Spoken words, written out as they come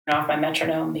off my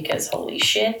metronome because holy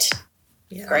shit.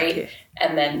 Yeah, great. okay.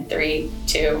 And then 3,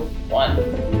 2, 1.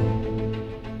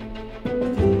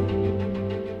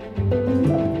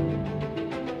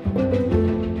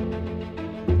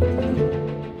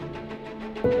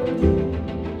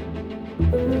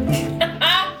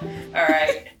 All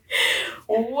right.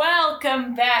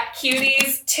 Welcome back,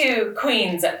 cuties, to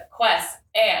Queens, Quests,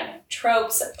 and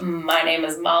Tropes. My name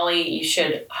is Molly. You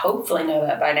should hopefully know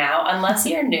that by now, unless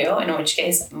you're new, in which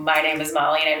case, my name is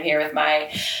Molly, and I'm here with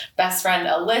my best friend,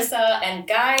 Alyssa. And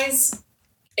guys,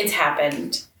 it's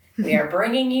happened. We are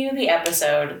bringing you the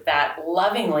episode that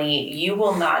lovingly you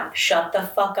will not shut the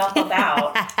fuck up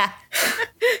about,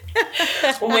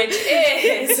 which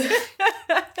is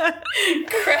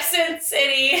Crescent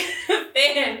City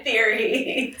fan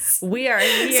theories. We are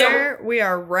here. So, we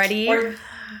are ready. We're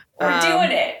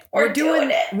doing it. We're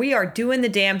doing it. We are doing the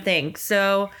damn thing.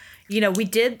 So, we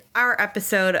did our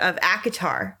episode of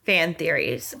ACOTAR fan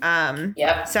theories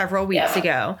several weeks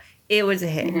ago. It was a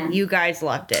hit. Mm-hmm. You guys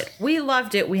loved it. We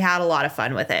loved it. We had a lot of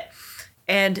fun with it.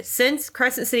 And since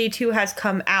Crescent City 2 has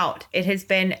come out, it has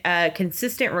been a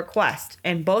consistent request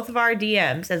in both of our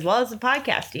DMs, as well as the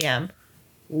podcast DM.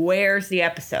 Where's the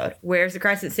episode? Where's the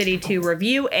Crescent City 2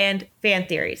 review and fan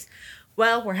theories?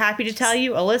 Well, we're happy to tell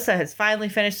you Alyssa has finally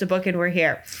finished the book and we're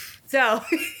here. So...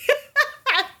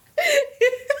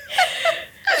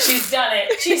 She's done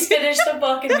it. She's finished the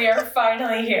book and we are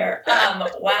finally here.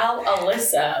 While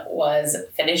Alyssa was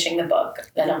finishing the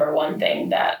book, the number one thing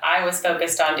that I was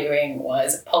focused on doing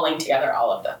was pulling together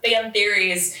all of the fan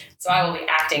theories. So I will be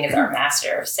acting as our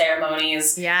master of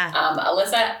ceremonies. Yeah.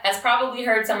 Alyssa has probably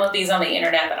heard some of these on the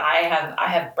internet, but I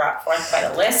have brought forth quite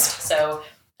a list. So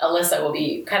Alyssa will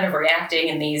be kind of reacting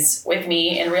in these with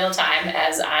me in real time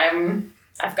as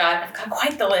I've got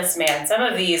quite the list, man. Some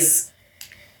of these.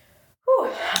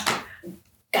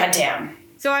 Goddamn.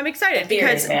 So I'm excited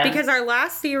because our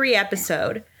last theory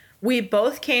episode, we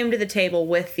both came to the table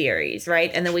with theories, right?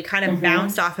 And then we kind of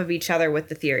bounced off of each other with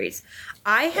the theories.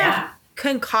 I have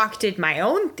concocted my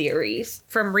own theories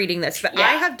from reading this, but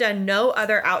I have done no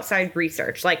other outside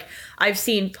research. Like I've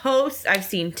seen posts, I've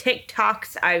seen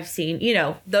TikToks, I've seen,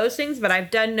 those things, but I've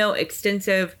done no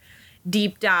extensive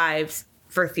deep dives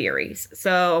for theories.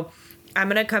 So I'm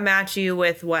going to come at you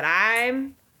with what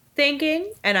I'm thinking,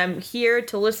 and I'm here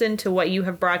to listen to what you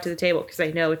have brought to the table because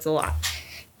I know it's a lot.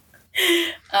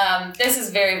 This is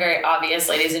very, very obvious,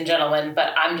 ladies and gentlemen,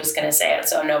 but I'm just going to say it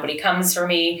so nobody comes for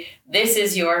me. This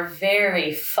is your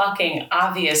very fucking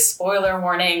obvious spoiler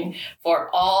warning for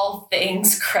all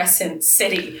things Crescent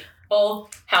City,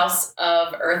 both House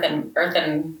of Earth and Blood.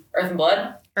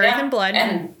 Earth and Blood.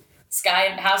 And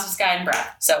House of Sky and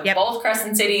Breath. So both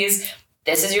Crescent Cities.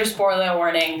 This is your spoiler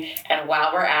warning, and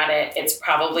while we're at it, it's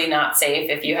probably not safe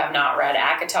if you have not read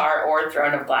ACOTAR or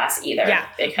Throne of Glass either. Yeah,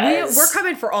 because we're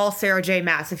coming for all Sarah J.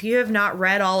 Maas. If you have not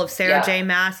read all of Sarah J.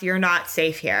 Maas, you're not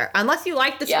safe here. Unless you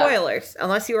like the spoilers.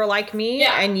 Unless you are like me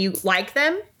and you like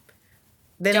them,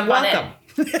 then welcome.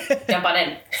 Jump on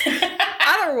in.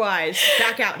 Otherwise,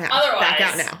 back out now. Back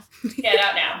out now. Get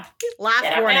out now. Last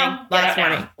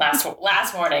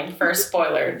warning. First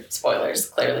spoilers.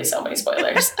 Clearly so many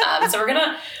spoilers. So we're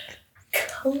gonna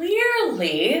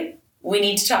we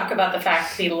need to talk about the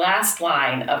fact that the last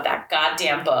line of that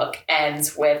goddamn book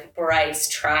ends with Bryce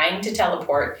trying to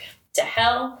teleport to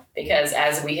hell because,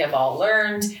 as we have all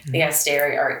learned, the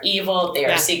Asteri are evil. They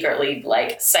are secretly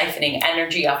siphoning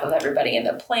energy off of everybody in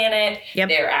the planet.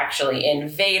 They're actually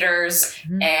invaders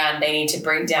and they need to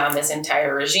bring down this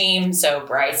entire regime. So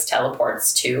Bryce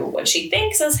teleports to what she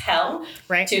thinks is hell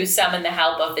to summon the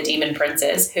help of the demon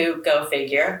princes who, go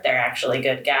figure, they're actually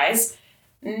good guys.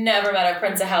 Never met a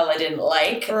prince of hell I didn't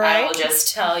like. I will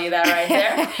just tell you that right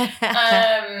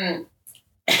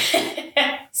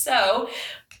there. So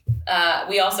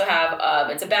we also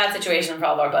have, it's a bad situation for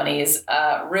all of our bunnies.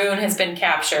 Rune has been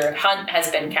captured. Hunt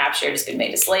has been captured. Has been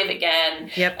made a slave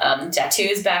again.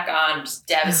 Tattoo's back on. Just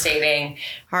devastating.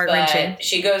 Heart-wrenching. But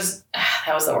she goes,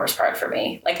 that was the worst part for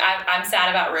me. I'm sad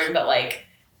about Rune, but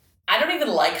I don't even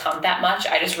like Hunt that much.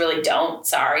 I just really don't.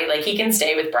 Sorry. He can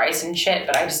stay with Bryce and shit,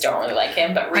 but I just don't really like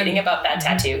him. But reading about that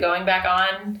tattoo going back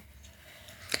on,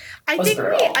 I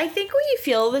think we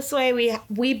feel this way.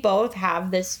 We both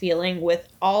have this feeling with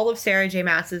all of Sarah J.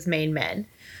 Maas's main men.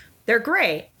 They're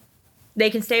great. They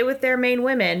can stay with their main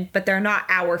women, but they're not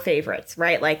our favorites,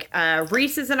 right?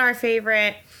 Rhys isn't our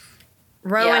favorite.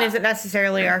 Rowan isn't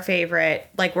necessarily our favorite.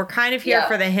 We're kind of here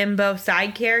for the himbo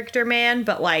side character man,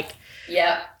 but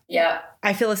Yeah.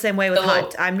 I feel the same way with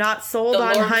Hunt. I'm not sold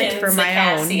on Hunt for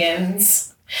my own.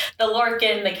 The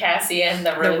Lorcan, the Cassian,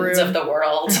 the runes of the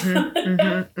world.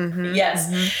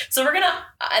 Yes. So we're gonna,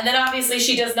 and then obviously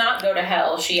she does not go to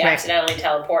hell. She accidentally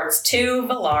teleports to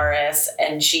Valaris,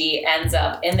 and she ends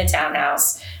up in the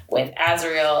townhouse with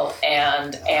Azriel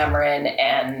and Amren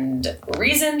and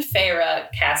Riesin,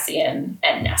 Feyre, Cassian,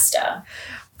 and Nesta.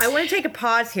 I want to take a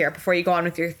pause here before you go on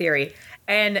with your theory.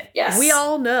 And we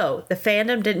all know the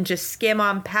fandom didn't just skim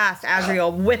on past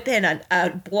Azriel whipping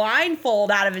a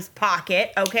blindfold out of his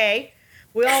pocket, okay?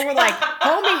 We all were like,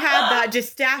 homie had that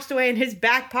just stashed away in his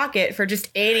back pocket for just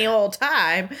any old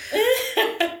time.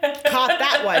 Caught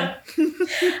that one.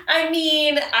 I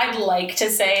mean, I'd like to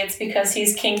say it's because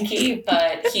he's kinky,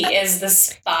 but he is the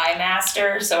spy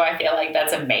master, so I feel like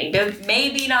that's a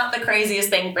maybe not the craziest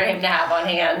thing for him to have on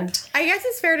hand. I guess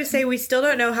it's fair to say we still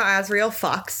don't know how Azriel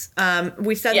fucks.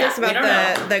 We said this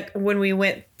about the when we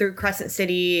went through Crescent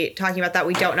City talking about that.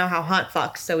 We don't know how Hunt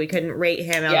fucks, so we couldn't rate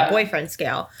him on the boyfriend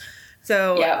scale.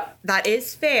 So that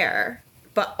is fair,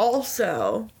 but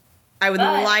also I would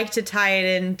like to tie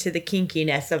it into the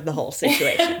kinkiness of the whole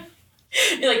situation.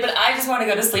 You're like, but I just want to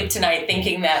go to sleep tonight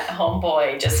thinking that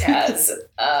homeboy just has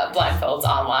blindfolds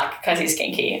on lock because he's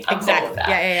kinky. I'm cool with that.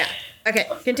 Yeah. Okay,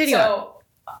 continue on.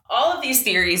 All of these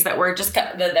theories that we're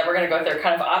that we're going to go through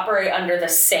kind of operate under the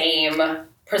same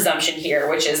presumption here,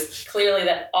 which is clearly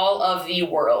that all of the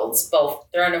worlds, both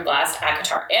Throne of Glass,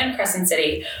 ACOTAR, and Crescent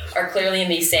City, are clearly in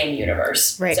the same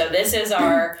universe. Right. So this is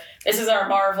our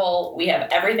Marvel. We have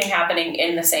everything happening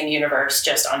in the same universe,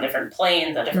 just on different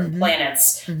planes, on different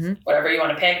planets, whatever you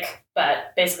want to pick.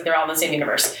 But basically, they're all in the same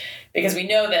universe. Because we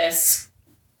know this,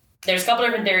 there's a couple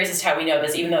different theories as to how we know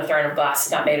this, even though Throne of Glass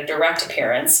has not made a direct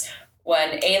appearance.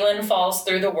 When Aelin falls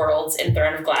through the worlds in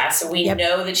Throne of Glass, we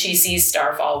know that she sees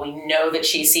Starfall. We know that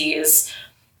she sees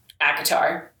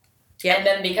ACOTAR. Yep. And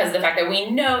then because of the fact that we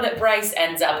know that Bryce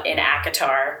ends up in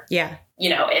ACOTAR, you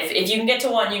know, if you can get to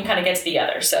one, you can kind of get to the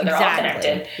other. So they're all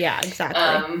connected. Yeah,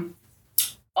 exactly.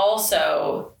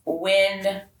 Also,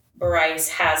 when Bryce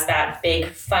has that big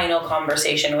final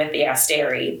conversation with the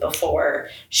Asteri before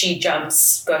she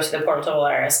goes to the portal to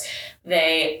Valaris,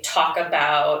 they talk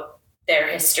about their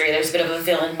history. There's a bit of a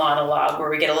villain monologue where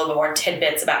we get a little bit more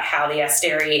tidbits about how the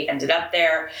Asteri ended up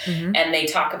there. And they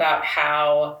talk about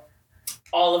how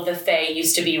all of the Fae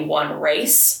used to be one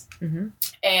race.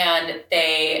 And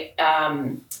they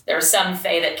there were some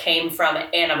Fae that came from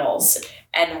animals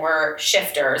and were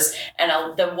shifters. And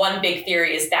the one big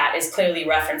theory is that is clearly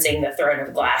referencing the Throne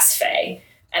of Glass Fae.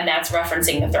 And that's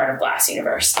referencing the Throne of Glass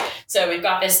universe. So we've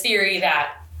got this theory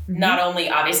that not only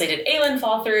obviously did Aelin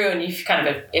fall through, and you kind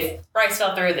of, if Bryce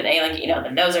fell through, then Aelin, you know,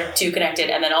 then those are two connected.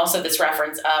 And then also this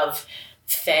reference of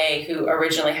Fae who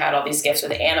originally had all these gifts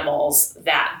with animals,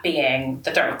 that being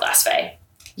the Throne of Glass Fae.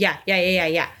 Yeah.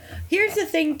 Here's the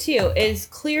thing too, is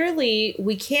clearly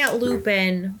we can't loop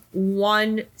in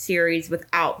one series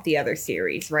without the other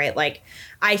series, right? Like,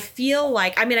 I feel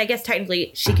like, I mean, I guess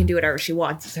technically she can do whatever she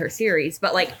wants with her series,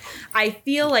 but like, I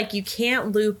feel like you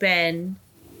can't loop in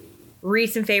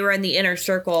Rhys and Feyre in the inner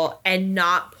circle and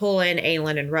not pull in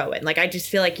Aelin and Rowan. Like, I just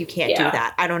feel like you can't do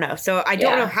that. I don't know. So I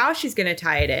don't know how she's going to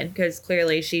tie it in, because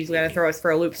clearly she's going to throw us for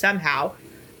a loop somehow,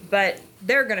 but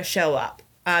they're going to show up.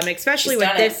 Especially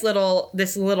with this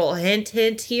little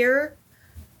hint here.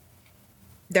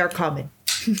 They're coming.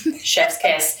 Chef's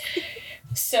kiss.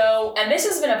 So, and this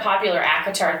has been a popular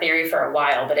ACOTAR theory for a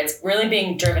while, but it's really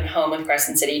being driven home in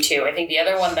Crescent City too. I think the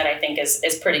other one that I think is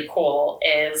pretty cool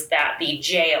is that the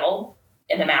jail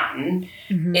in the mountain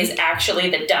is actually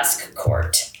the Dusk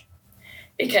Court.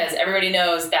 Because everybody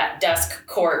knows that Dusk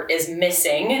Court is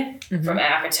missing from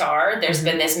ACOTAR. There's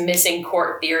been this missing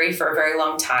court theory for a very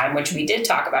long time, which we did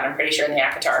talk about, I'm pretty sure, in the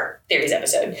ACOTAR theories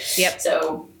episode. Yep.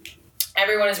 So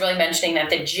everyone is really mentioning that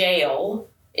the jail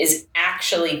is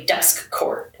actually Dusk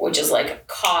Court, which is like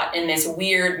caught in this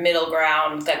weird middle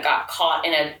ground that got caught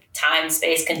in a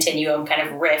time-space continuum kind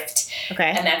of rift. Okay.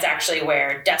 And that's actually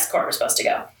where Dusk Court was supposed to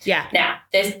go. Yeah. Now,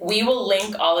 we will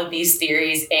link all of these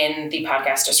theories in the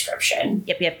podcast description.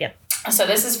 Yep. So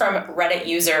this is from Reddit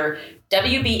user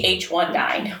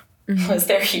WBH19 was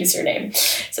their username.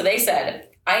 So they said,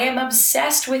 I am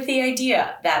obsessed with the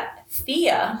idea that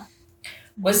Thea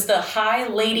was the High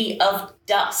Lady of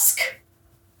Dusk.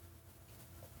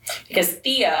 Because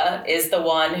Thea is the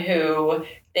one who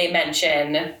they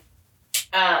mention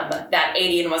that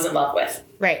Aedion was in love with.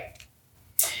 Right.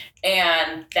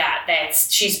 And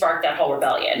that's she sparked that whole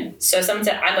rebellion. So someone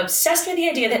said, I'm obsessed with the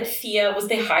idea that Thea was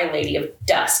the High Lady of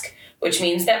Dusk, which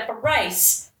means that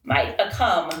Bryce might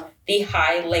become the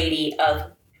High Lady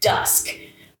of Dusk.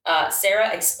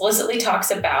 Sarah explicitly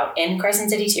talks about, in Crescent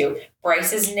City 2,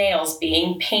 Bryce's nails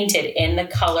being painted in the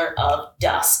color of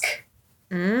dusk.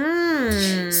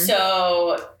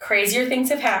 So crazier things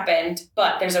have happened,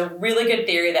 but there's a really good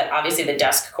theory that obviously the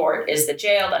Dusk Court is the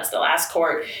jail. That's the last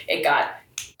court. It got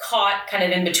caught kind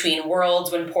of in between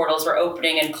worlds when portals were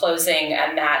opening and closing,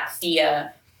 and that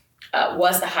Thea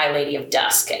was the High Lady of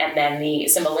Dusk. And then the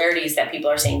similarities that people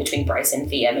are seeing between Bryce and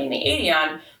Thea, mainly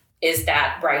Aedion, is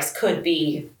that Bryce could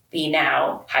be the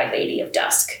now High Lady of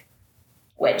Dusk,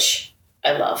 which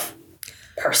I love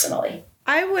personally.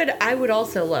 I would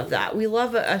also love that. We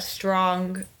love a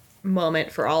strong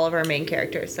moment for all of our main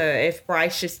characters. So if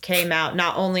Bryce just came out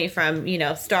not only from,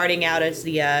 starting out as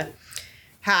the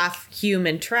half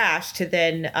human trash to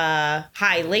then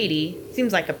High Lady,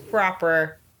 seems like a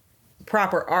proper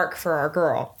arc for our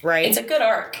girl, right? It's a good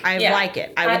arc. I like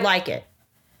it. I would like it.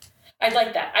 I'd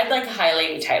like that. I'd like a High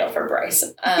Lady title for Bryce.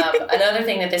 Another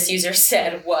thing that this user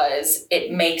said was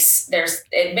it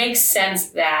makes sense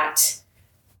that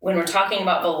when we're talking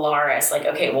about Valaris, like,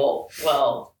 okay, well,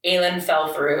 Aelin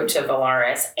fell through to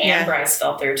Valaris and Bryce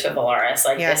fell through to Valaris.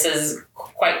 Like, this is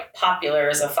quite popular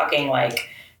as a fucking, like,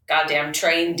 goddamn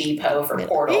train depot for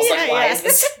portals. Why is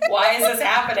this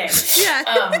happening?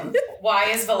 Why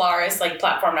is Valaris, like,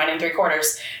 platform 9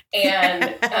 3/4?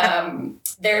 And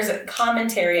there's a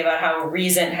commentary about how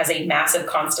Reason has a massive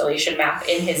constellation map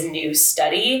in his new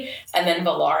study, and then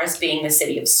Valaris being the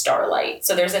city of starlight.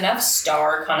 So there's enough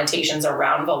star connotations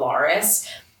around Valaris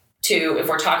to, if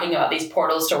we're talking about these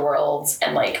portals to worlds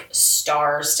and like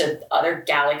stars to other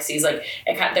galaxies, like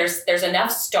there's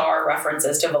enough star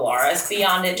references to Valaris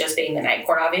beyond it just being the Night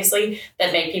Court, obviously,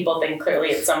 that make people think clearly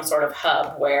it's some sort of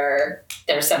hub where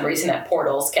there's some reason that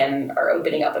portals are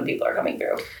opening up and people are coming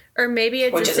through. Or maybe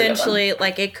it's essentially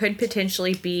like it could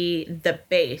potentially be the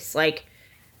base. Like,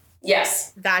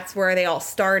 yes, that's where they all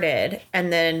started.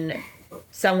 And then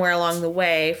somewhere along the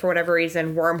way, for whatever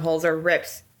reason, wormholes or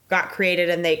rips got created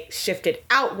and they shifted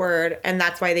outward. And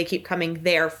that's why they keep coming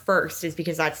there first, is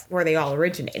because that's where they all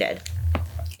originated.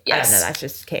 Yes. I don't know. That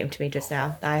just came to me just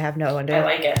now. I have no one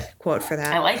to quote for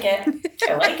that. I like it.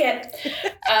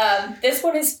 This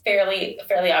one is fairly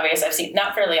obvious.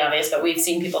 Not fairly obvious, but we've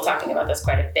seen people talking about this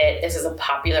quite a bit. This is a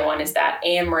popular one, is that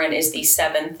Amren is the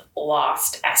 7th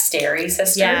lost Asteri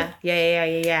sister.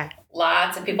 Yeah.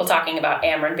 Lots of people talking about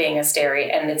Amren being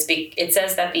Asteri, and it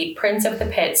says that the Prince of the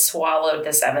Pit swallowed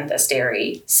the 7th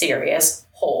Asteri, Sirius,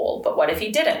 whole. But what if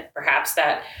he didn't? Perhaps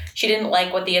that she didn't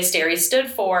like what the Asteri stood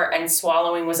for, and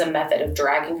swallowing was a method of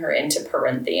dragging her into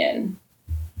Perinthian.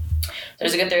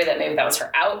 There's a good theory that maybe that was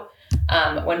her out.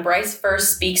 When Bryce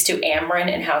first speaks to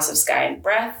Amren in House of Sky and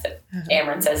Breath,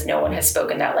 Amren says no one has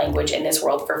spoken that language in this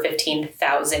world for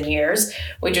 15,000 years,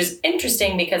 which is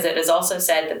interesting because it is also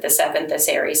said that the 7th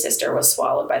Asteri sister was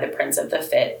swallowed by the Prince of the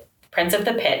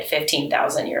Pit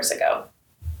 15,000 years ago.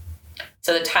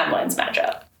 So the timelines match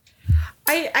up.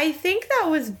 I think that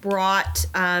was brought,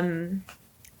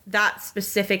 that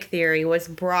specific theory was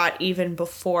brought even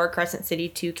before Crescent City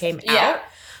 2 came out.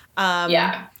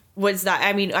 Was that,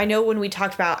 I mean, I know when we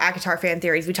talked about ACOTAR fan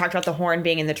theories, we talked about the horn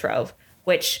being in the trove,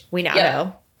 which we now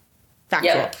know.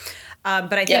 Factual.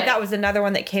 But I think that was another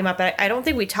one that came up. I don't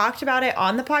think we talked about it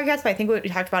on the podcast, but I think we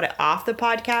talked about it off the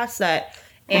podcast, that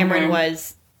Amren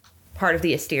was part of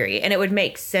the Asteri. And it would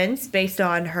make sense based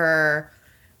on her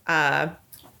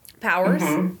powers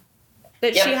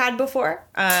that she had before.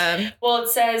 Well, it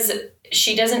says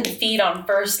she doesn't feed on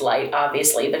first light,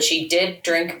 obviously, but she did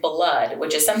drink blood,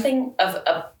 which is something of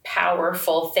a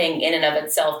powerful thing in and of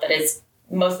itself that is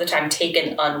most of the time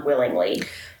taken unwillingly.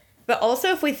 But also,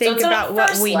 if we think about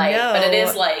what we know, but it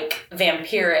is like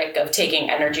vampiric of taking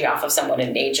energy off of someone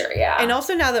in nature. Yeah. And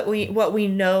also now that what we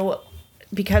know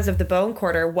because of the Bone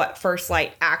Quarter, what first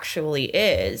light actually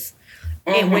is,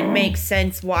 it would make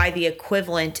sense why the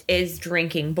equivalent is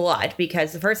drinking blood,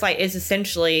 because the first light is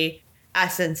essentially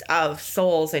essence of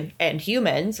souls and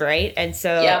humans, right? And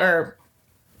so, or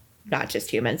not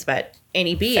just humans, but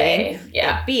any being,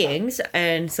 beings.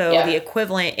 And so the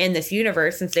equivalent in this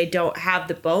universe, since they don't have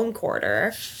the Bone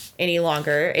Quarter any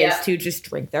longer, is to just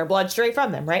drink their blood straight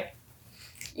from them, right?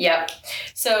 Yep.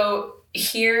 So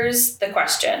here's the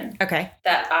question. Okay.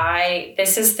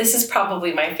 This is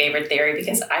probably my favorite theory,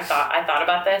 because I thought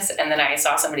about this, and then I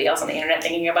saw somebody else on the internet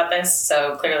thinking about this.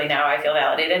 So clearly now I feel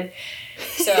validated.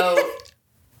 So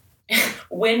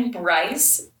when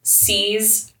Bryce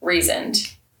sees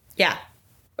Reasoned. Yeah.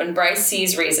 When Bryce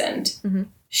sees Reasoned,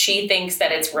 she thinks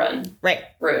that it's Rune. Right.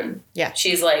 Rune. Yeah.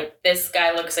 She's like, this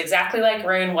guy looks exactly like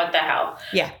Rune. What the hell?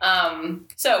 Yeah.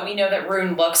 So we know that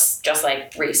Rune looks just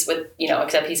like Rhys with,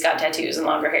 except he's got tattoos and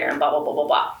longer hair and blah, blah, blah, blah,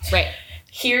 blah. Right.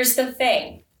 Here's the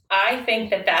thing. I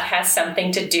think that has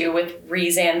something to do with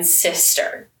Rhysand's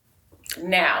sister.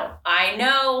 Now, I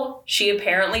know she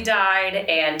apparently died,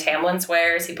 and Tamlin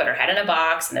swears he put her head in a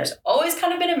box, and there's always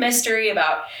kind of been a mystery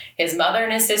about his mother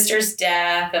and his sister's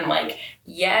death, and, like,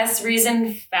 yes,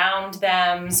 Rhysand found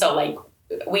them, so, like,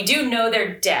 we do know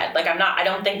they're dead. Like, I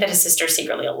don't think that his sister's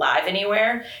secretly alive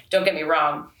anywhere, don't get me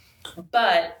wrong,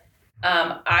 but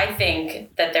I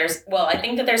think that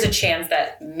there's a chance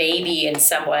that maybe in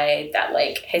some way that,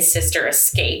 like, his sister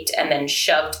escaped and then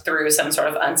shoved through some sort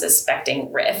of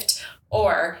unsuspecting rift,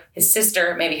 or his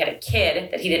sister maybe had a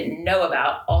kid that he didn't know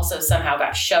about, also somehow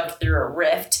got shoved through a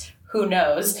rift. Who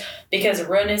knows? Because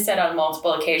Rune is said on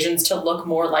multiple occasions to look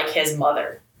more like his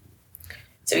mother.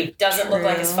 So he doesn't look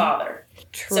like his father.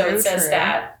 So it says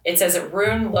that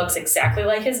Rune looks exactly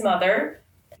like his mother,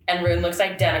 and Rune looks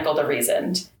identical to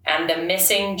Rhysand. And the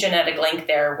missing genetic link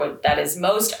there that is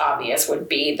most obvious would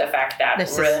be the fact that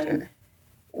Rune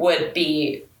would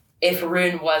be, if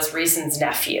Rune was Rhysand's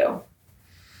nephew.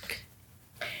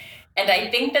 And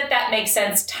I think that makes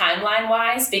sense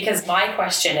timeline-wise, because my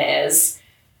question is,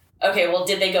 okay, well,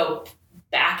 did they go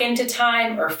back into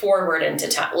time or forward into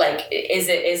time? Like, is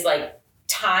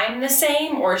time the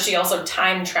same, or is she also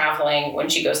time traveling when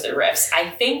she goes through rifts? I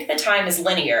think the time is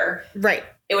linear. Right.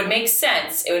 It would make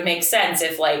sense. It would make sense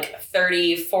if, like,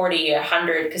 30, 40,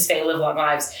 100, because they live long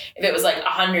lives, if it was like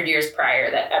 100 years prior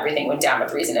that everything went down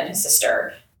with Rhysand and his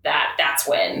sister, that's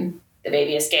when the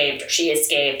baby escaped or she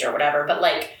escaped or whatever. But,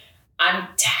 like, I'm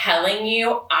telling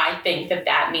you, I think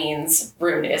that means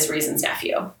Rune is Rhysand's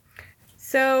nephew.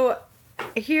 So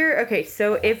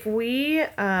so if we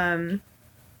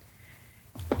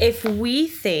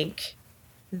think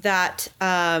that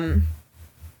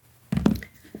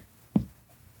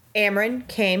Amren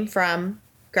came from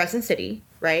Crescent City,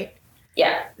 right?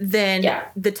 Yeah. Then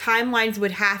the timelines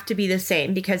would have to be the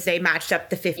same because they matched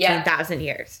up the 15,000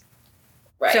 years.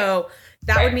 Right. So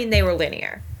that would mean they were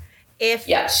linear. If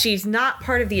she's not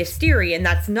part of the Asteri and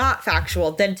that's not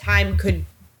factual, then time could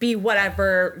be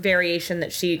whatever variation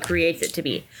that she creates it to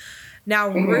be. Now,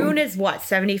 Rune is what,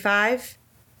 75?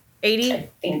 80? I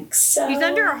think so. He's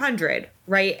under 100,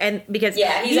 right? And because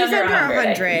he's under 100,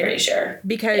 I'm pretty sure.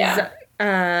 Because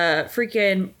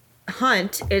freaking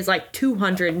Hunt is like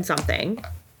 200 and something.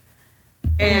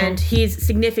 And he's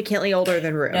significantly older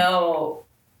than Rune. No,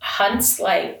 Hunt's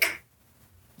like,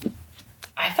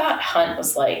 I thought Hunt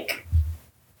was like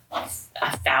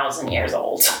 1,000 years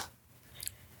old.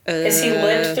 Because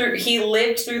he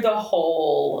lived through the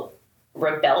whole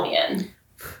rebellion.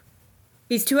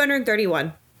 He's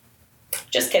 231.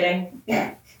 Just kidding.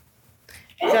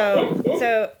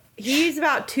 So he's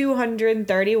about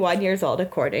 231 years old,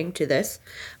 according to this.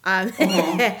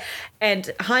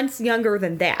 And Hunt's younger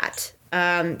than that.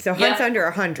 So Hunt's under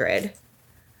 100.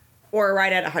 Or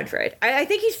right at 100. I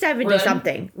think he's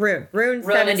 70-something. Rune's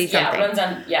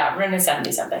 70-something. Rune is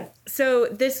 70-something. So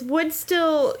this would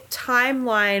still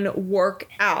timeline work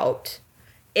out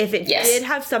if it did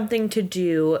have something to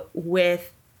do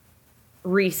with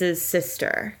Rhys's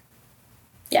sister.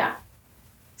 Yeah.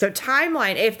 So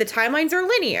if the timelines are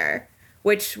linear,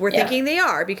 which we're thinking they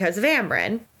are because of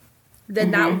Amren,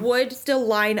 then that would still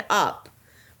line up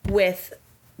with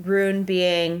Rune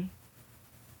being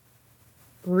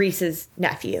Rhys's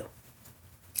nephew.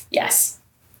 Yes.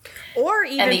 Or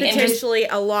even potentially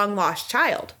a long-lost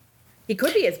child. He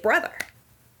could be his brother.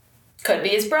 Could be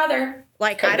his brother.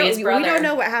 Like, we don't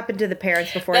know what happened to the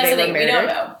parents before they were married. We don't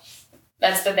know.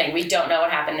 That's the thing. We don't know what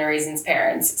happened to Rhysand's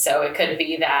parents. So it could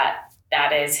be that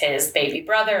is his baby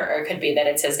brother, or it could be that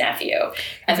it's his nephew.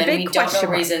 And then we don't know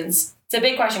Rhysand's. It's a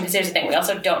big question because here's the thing. We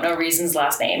also don't know Rhysand's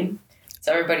last name.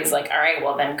 So everybody's like, all right,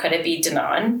 well then could it be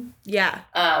Danon? Yeah.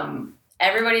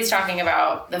 Everybody's talking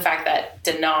about the fact that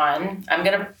Danon, I'm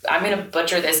gonna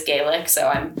butcher this Gaelic, so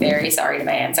I'm very sorry to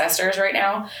my ancestors right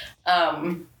now.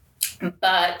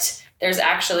 But there's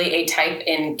actually a type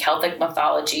in Celtic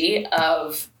mythology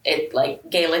of it, like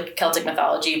Gaelic Celtic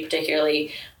mythology,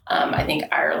 particularly, I think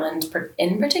Ireland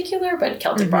in particular, but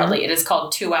Celtic broadly. It is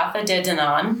called Tuatha De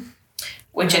Danann,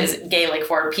 which is Gaelic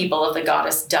for people of the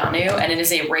goddess Danu, and it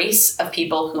is a race of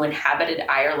people who inhabited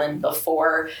Ireland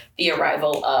before the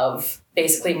arrival of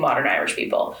basically modern Irish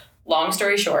people. Long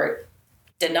story short,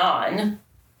 Danon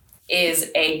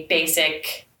is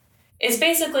basically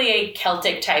a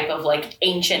Celtic type of like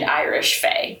ancient Irish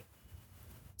fae.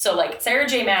 So like Sarah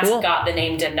J. Maas got the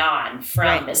name Danon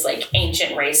from this like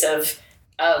ancient race of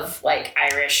like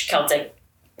Irish Celtic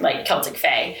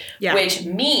fae, which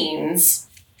means,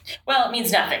 well, it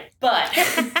means nothing, but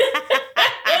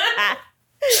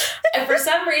for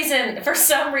some reason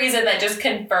that just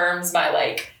confirms my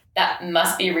like that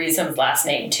must be Reason's last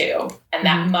name too. And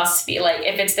that must be like,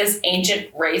 if it's this ancient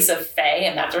race of Fae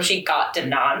and that's where she got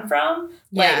Danaan from,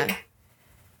 like,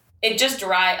 it just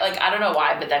I don't know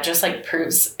why, but that just like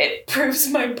proves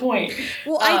my point.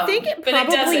 Well, I think it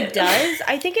probably does.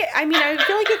 I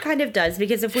feel like it kind of does,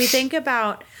 because if we think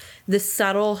about the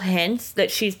subtle hints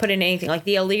that she's put in anything, like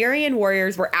the Illyrian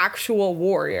warriors were actual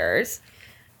warriors.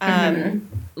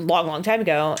 Long time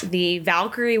ago. The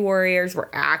Valkyrie warriors were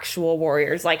actual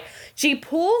warriors. Like, she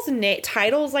pulls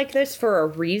titles like this for a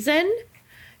reason,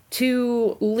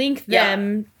 to link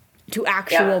them to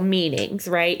actual meanings,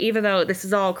 right? Even though this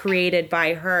is all created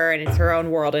by her and it's her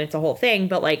own world and it's a whole thing,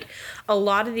 but like a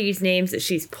lot of these names that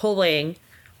she's pulling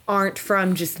aren't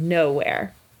from just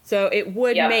nowhere. So it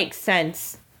would make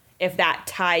sense if that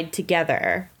tied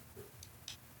together.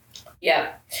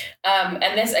 Yeah.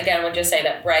 And this, again, would just say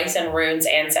that Bryce and Rune's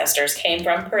ancestors came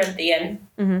from Perinthian,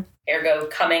 ergo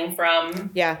coming from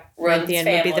Rune's family. Would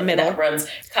be the middle. Rune's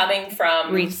coming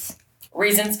from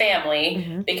Reason's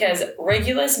family, because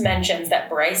Regulus mentions that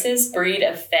Bryce's breed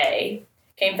of Fae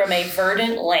came from a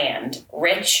verdant land,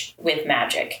 rich with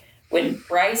magic. When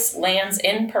Bryce lands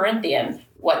in Perinthian,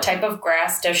 what type of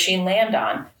grass does she land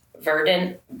on?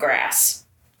 Verdant grass.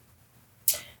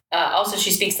 Also,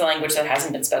 she speaks the language that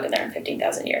hasn't been spoken there in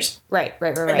 15,000 years. Right.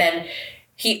 And then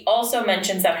he also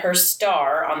mentions that her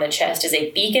star on the chest is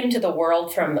a beacon to the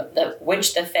world from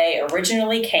which the Fae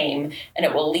originally came, and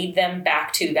it will lead them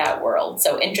back to that world.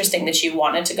 So interesting that she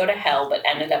wanted to go to hell, but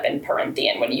ended up in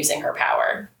Perinthian when using her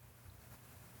power.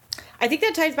 I think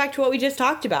that ties back to what we just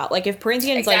talked about. Like, if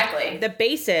Perinthian's like the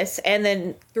basis, and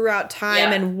then throughout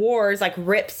time and wars, like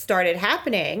rips started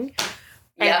happening.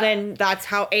 And then that's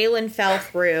how Aelin fell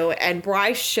through, and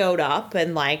Bryce showed up,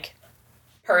 and like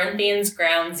Perinthian's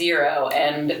ground zero,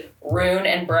 and Rune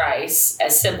and Bryce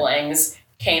as siblings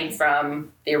came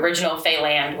from the original Fae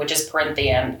land, which is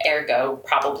Perinthian, ergo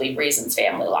probably Reason's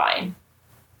family line.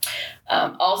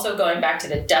 Also going back to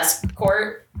the Dusk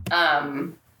Court,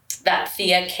 that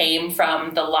Thea came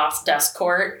from the Lost Dusk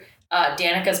Court.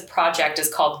 Danica's project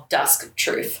is called Dusk's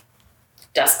Truth.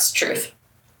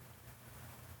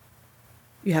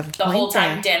 You have the whole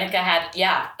time Danica had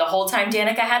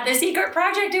the secret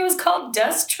project. It was called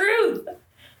Dusk's Truth.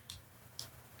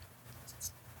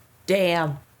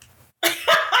 Damn.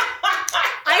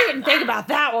 I didn't think about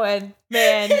that one,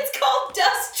 man. It's called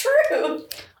Dusk's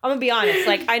Truth. I'm gonna be honest.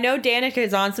 Like, I know Danica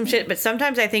is on some shit, but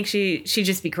sometimes I think she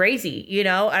just be crazy, you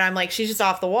know? And I'm like, she's just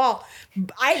off the wall.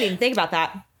 I didn't even think about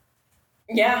that.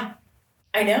 Yeah,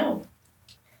 I know.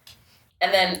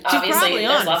 And then she's obviously probably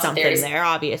there's on lots something of theories there,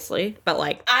 obviously, but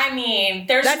like, I mean,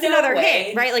 that's another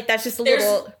hit, right? Like, that's just a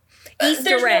little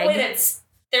Easter egg.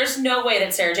 There's no way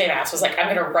that Sarah J. Maas was like, I'm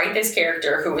going to write this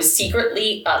character who was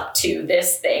secretly up to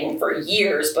this thing for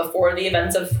years before the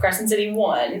events of Crescent City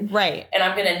 1. Right. And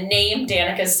I'm going to name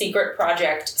Danica's secret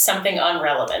project something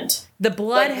unrelevant. The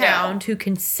Bloodhound who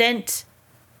can scent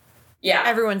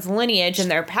everyone's lineage and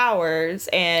their powers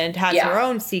and has her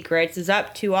own secrets, is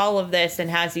up to all of this and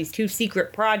has these 2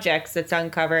 secret projects that's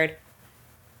uncovered.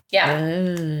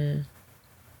 Yeah.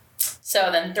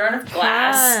 So then Throne of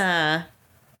Glass.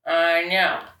 I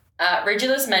know.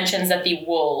 Regulus mentions that the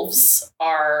wolves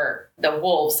are the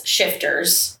wolves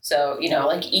shifters. So, you know,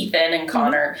 like Ethan and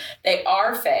Connor, they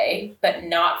are Fae, but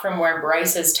not from where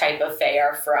Bryce's type of Fae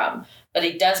are from. But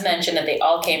he does mention that they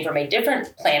all came from a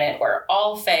different planet where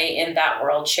all Fae in that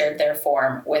world shared their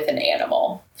form with an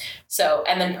animal. So,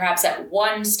 and then perhaps at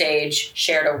one stage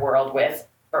shared a world with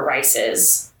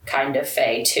Bryce's kind of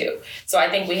Fae too. So I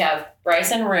think we have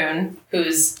Bryce and Rune,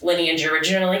 whose lineage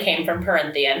originally came from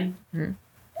Perinthian,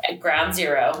 at Ground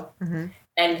Zero,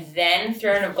 and then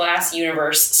Throne of Glass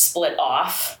universe split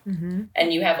off,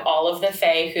 and you have all of the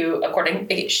Fae who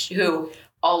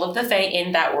all of the Fae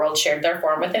in that world shared their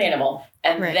form with an animal,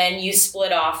 and then you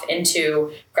split off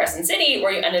into Crescent City,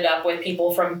 where you ended up with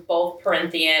people from both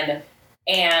Perinthian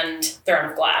and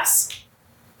Throne of Glass.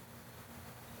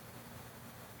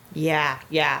 Yeah.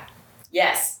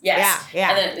 Yes. Yeah.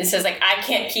 And then it says, like, I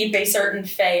can't keep a certain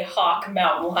Fae, hawk,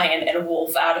 mountain lion, and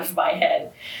wolf out of my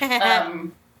head.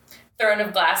 Throne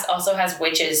of Glass also has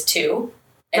witches, too.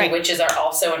 And witches are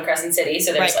also in Crescent City,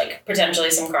 so there's, like,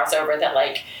 potentially some crossover that,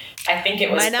 like, I think it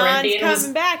was Manon's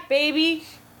coming back, baby.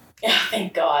 Yeah,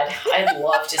 thank God. I'd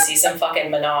love to see some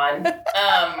fucking Manon.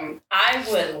 I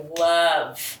would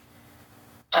love...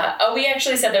 we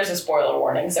actually said there's a spoiler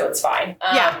warning, so it's fine.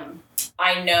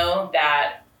 I know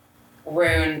that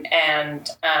Rune and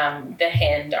the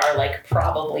Hind are, like,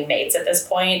 probably mates at this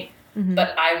point,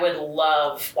 but I would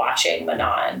love watching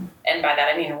Manon. And by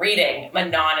that, I mean reading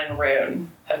Manon and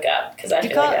Rune hook up, because I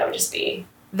feel like that would just be...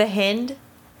 The Hind?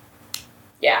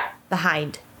 Yeah. The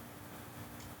Hind.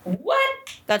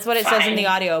 What? That's what it says in the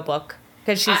audiobook.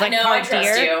 Because she's like part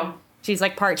deer. You. She's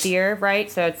like part deer, right?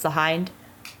 So it's the Hind.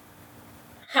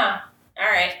 Huh.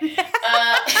 All right.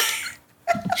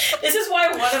 This is why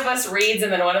one of us reads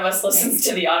and then one of us listens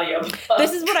to the audiobook.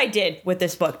 This is what I did with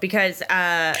this book because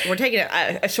we're taking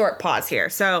a short pause here.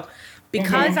 So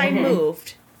because I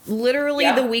moved literally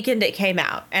the weekend it came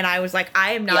out, and I was like,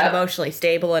 I am not emotionally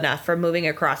stable enough for moving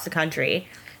across the country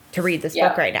to read this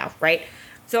book right now, right?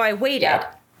 So I waited.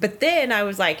 But then I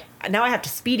was like, now I have to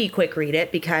speedy quick read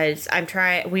it because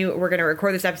we're going to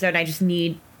record this episode and I just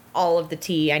need all of the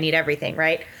tea. I need everything,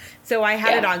 right? So I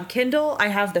had it on Kindle, I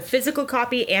have the physical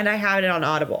copy, and I have it on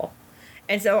Audible.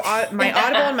 And so my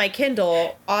Audible and my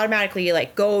Kindle automatically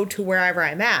like go to wherever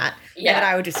I'm at. Yeah. And then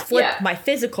I would just flip my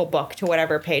physical book to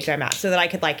whatever page I'm at so that I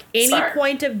could like any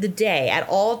point of the day at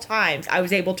all times, I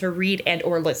was able to read and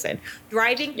or listen.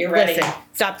 Driving, listen.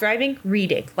 Stop driving,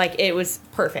 reading. Like it was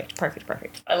perfect.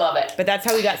 I love it. But that's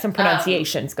how we got some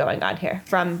pronunciations going on here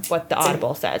from what the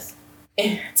Audible says.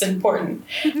 It's important.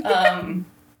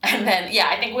 And then,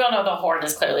 I think we all know the horn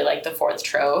is clearly like the fourth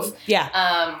trove.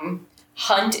 Yeah.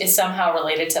 Hunt is somehow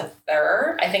related to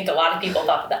Thur. I think a lot of people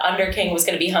thought that the Underking was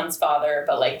going to be Hunt's father,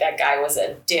 but like that guy was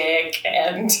a dick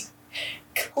and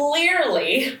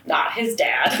clearly not his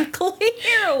dad.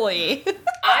 Clearly.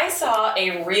 I saw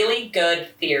a really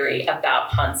good theory about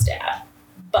Hunt's dad,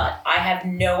 but I have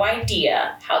no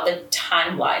idea how the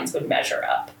timelines would measure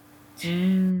up.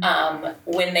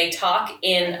 When they talk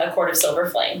in A Court of Silver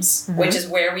Flames, which is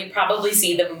where we probably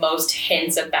see the most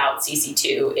hints about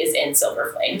CC2 is in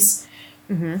Silver Flames.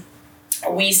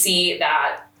 We see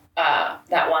that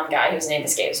that one guy whose name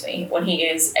escapes me, when he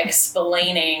is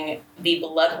explaining the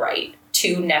blood right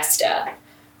to Nesta,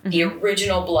 the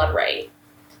original blood right,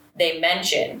 they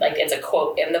mention, like it's a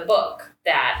quote in the book,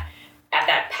 that at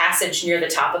that passage near the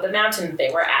top of the mountain they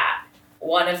were at,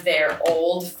 one of their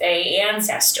old Fae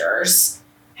ancestors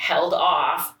held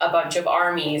off a bunch of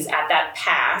armies at that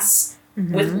pass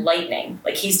with lightning.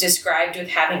 Like he's described with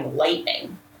having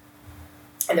lightning.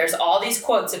 And there's all these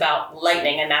quotes about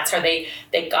lightning, and that's how they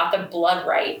got the blood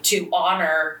right to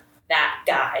honor that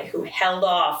guy who held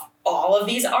off all of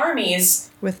these armies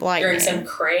with lightning during some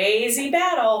crazy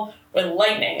battle with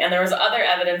lightning. And there was other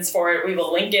evidence for it. We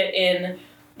will link it in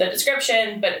the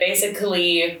description, but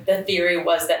basically the theory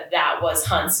was that was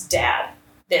Hunt's dad,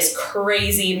 this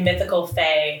crazy mythical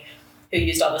fae who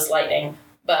used all this lightning.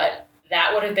 But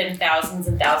that would have been thousands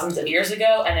and thousands of years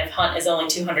ago, and if Hunt is only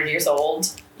 200 years old,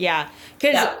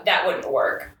 that wouldn't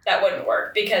work. That wouldn't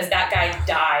work because that guy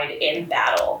died in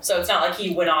battle. So it's not like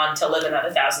he went on to live another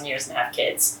 1,000 years and have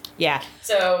kids. Yeah.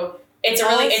 So it's a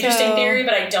really interesting theory,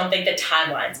 but I don't think the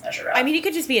timelines measure up. I mean, he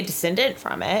could just be a descendant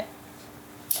from it.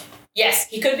 Yes,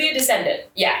 he could be a descendant.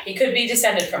 Yeah, he could be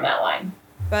descended from that line.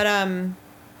 But,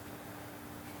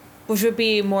 which would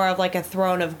be more of like a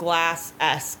Throne of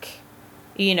Glass-esque,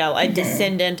 a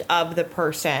descendant of the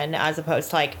person as opposed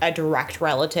to like a direct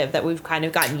relative that we've kind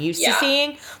of gotten used to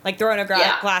seeing. Like Throne of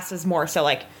Glass is more so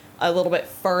like a little bit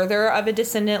further of a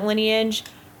descendant lineage.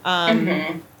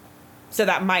 So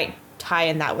that might tie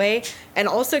in that way. And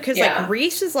also because like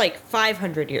Rhys is like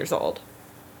 500 years old.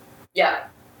 Yeah.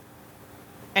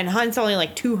 And Hunt's only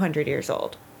like 200 years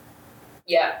old.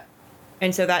 Yeah.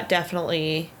 And so that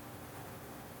definitely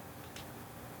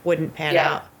wouldn't pan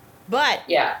out. But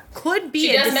could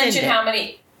be a descendant. She does mention how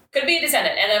many... Could be a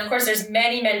descendant. And of course, there's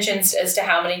many mentions as to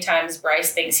how many times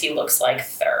Bryce thinks he looks like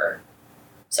Thur.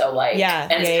 So like...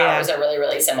 and his powers are really,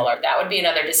 really similar. That would be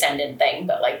another descendant thing,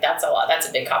 but like that's a lot. That's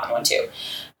a big common one too.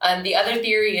 The other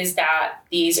theory is that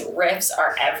these riffs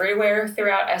are everywhere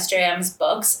throughout SJM's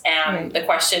books. And the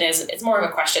question is, it's more of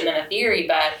a question than a theory,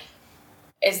 but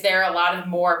is there a lot of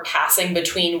more passing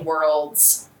between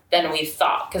worlds than we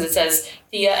thought? Because it says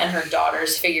Thea and her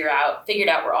daughters figured out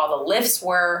where all the lifts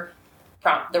were.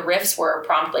 The rifts were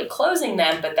promptly closing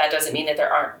them, but that doesn't mean that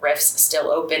there aren't rifts still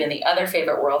open in the other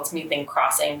favorite worlds, meaning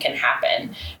crossing can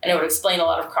happen. And it would explain a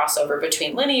lot of crossover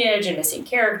between lineage and missing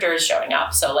characters showing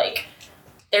up. So like,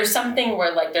 there's something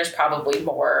where like there's probably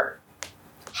more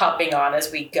hopping on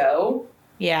as we go.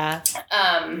 Yeah.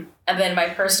 And then my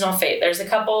personal fate, there's a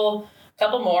couple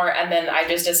more, and then I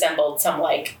just assembled some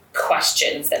like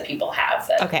questions that people have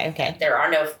that okay. there are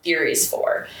no theories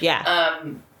for. Yeah.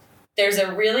 There's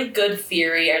a really good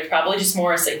theory, or probably just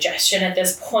more a suggestion at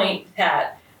this point,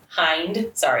 that Hind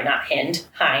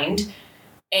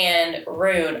and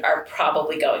Rune are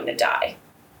probably going to die.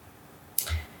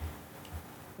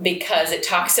 Because it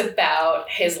talks about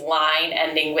his line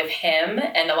ending with him,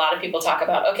 and a lot of people talk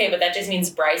about, okay, but that just means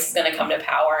Bryce is going to come to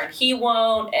power and he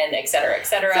won't, and et cetera, et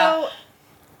cetera. So,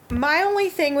 My only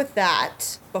thing with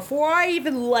that, before I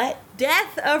even let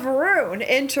Death of Rune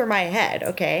enter my head,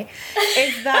 okay,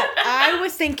 is that I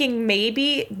was thinking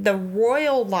maybe the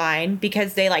royal line,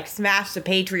 because they like smashed the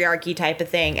patriarchy type of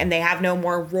thing and they have no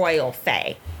more royal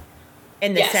fae.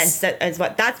 In the sense that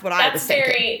that's what I was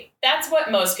thinking. That's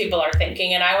what most people are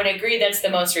thinking, and I would agree that's the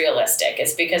most realistic.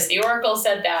 Is because the Oracle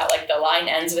said that like the line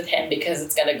ends with him because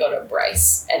it's going to go to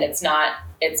Bryce, and it's not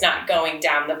going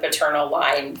down the paternal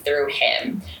line through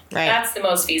him. Right. That's the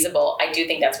most feasible. I do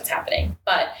think that's what's happening,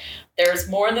 but there's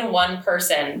more than one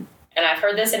person. And I've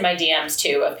heard this in my DMs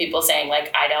too, of people saying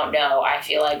like, I don't know. I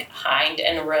feel like Hind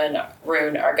and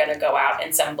Rune are going to go out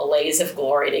in some blaze of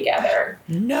glory together.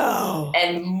 No.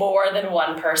 And more than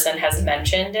one person has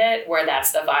mentioned it, where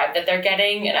that's the vibe that they're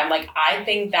getting. And I'm like, I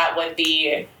think that would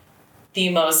be the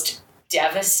most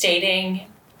devastating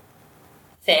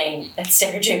thing that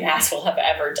Sarah J. Maas will have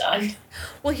ever done.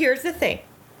 Well, here's the thing.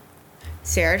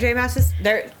 Sarah J. Maas is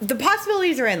there. The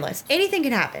possibilities are endless. Anything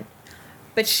can happen.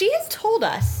 But she has told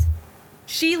us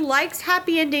she likes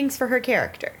happy endings for her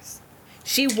characters.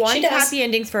 She wants happy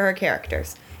endings for her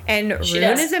characters. And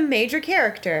Rune is a major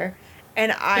character.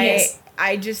 And I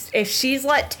just, if she's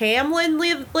let Tamlin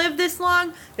live this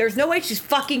long, there's no way she's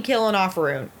fucking killing off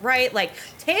Rune, right? Like,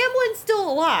 Tamlin's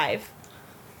still alive.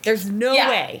 There's no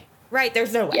way. Right?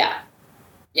 There's no way.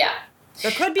 Yeah.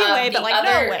 There could be a way, but like,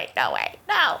 no way.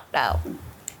 No.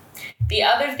 The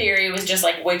other theory was just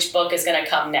like which book is going to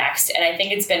come next. And I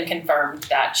think it's been confirmed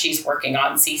that she's working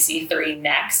on CC3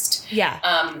 next. Yeah.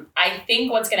 I think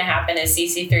what's going to happen is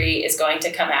CC3 is going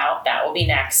to come out. That will be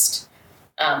next.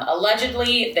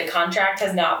 Allegedly, the contract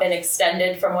has not been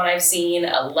extended from what I've seen.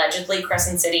 Allegedly,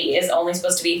 Crescent City is only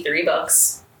supposed to be 3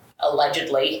 books.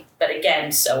 Allegedly. But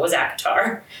again, so was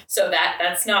ACOTAR. So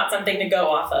that's not something to go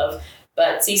off of.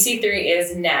 But CC3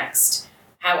 is next.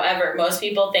 However, most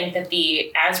people think that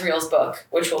the Asriel's book,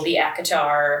 which will be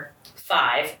ACOTAR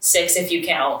 5, 6 if you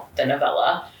count the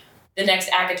novella, the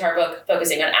next ACOTAR book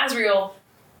focusing on Asriel,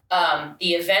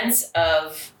 the events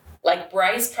of, like,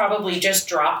 Bryce probably just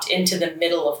dropped into the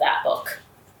middle of that book.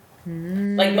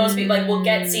 Like, most people, like, we'll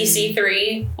get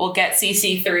CC3,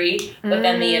 but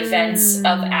then the events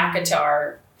of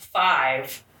ACOTAR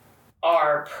 5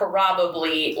 are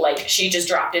probably, like, she just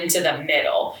dropped into the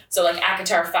middle. So, like,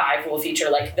 ACOTAR 5 will feature,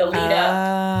 like, the lead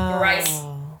up,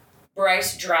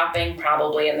 Bryce dropping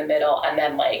probably in the middle, and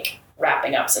then, like,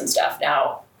 wrapping up some stuff.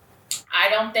 Now, I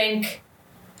think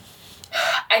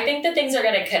that things are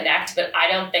going to connect, but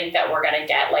I don't think that we're going to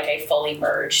get, like, a fully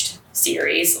merged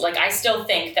series. Like, I still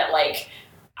think that, like,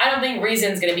 I don't think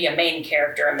Reason's going to be a main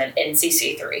character in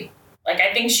CC3. Like,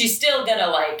 I think she's still going to,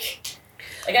 like,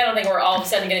 I don't think we're all of a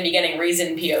sudden going to be getting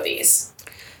Reason POVs.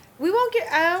 We won't get,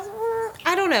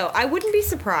 I don't know. I wouldn't be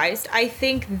surprised. I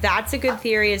think that's a good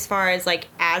theory as far as, like,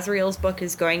 Asriel's book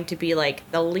is going to be, like,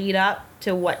 the lead up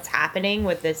to what's happening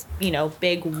with this,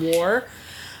 big war.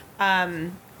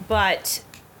 But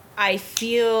I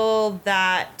feel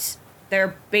that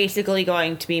they're basically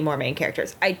going to be more main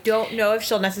characters. I don't know if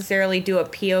she'll necessarily do a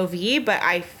POV, but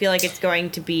I feel like it's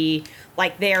going to be,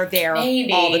 like, they're there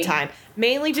all the time.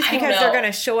 Mainly just because they're going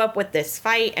to show up with this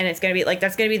fight, and it's going to be, like,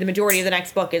 that's going to be the majority of the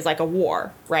next book is, like, a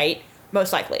war, right?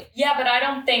 Most likely. Yeah, but I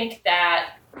don't think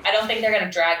they're going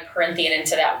to drag Perinthian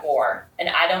into that war. And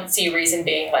I don't see Reason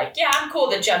being like, yeah, I'm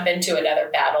cool to jump into another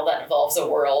battle that involves a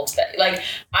world. That, like,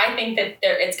 I think that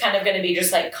it's kind of going to be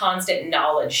just, like, constant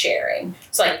knowledge sharing.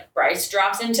 So, like, Bryce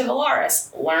drops into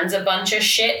Valaris, learns a bunch of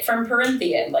shit from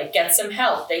Perinthian, like, gets some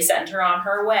help. They send her on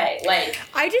her way. Like,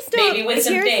 I just don't. Maybe with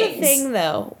some here's things. The thing,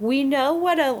 though. We know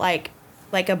what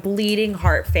a bleeding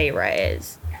heart Feyre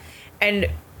is. And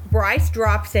Bryce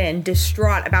drops in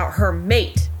distraught about her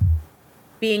mate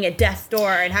being at death's door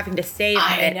and having to save it.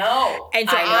 I know. And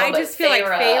so I just feel like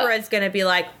Feyre's going to be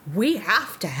like, we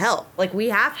have to help. Like, we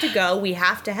have to go. We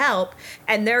have to help.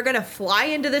 And they're going to fly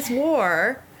into this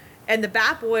war. And the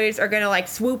Bat Boys are going to, like,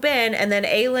 swoop in. And then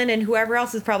Aelin and whoever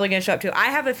else is probably going to show up too. I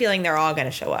have a feeling they're all going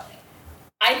to show up.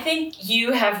 I think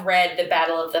you have read The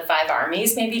Battle of the Five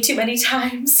Armies maybe too many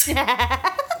times.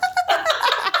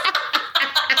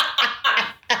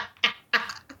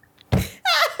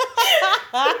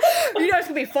 You know, it's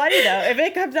gonna be funny though. If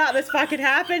it comes out and this fucking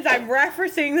happens, I'm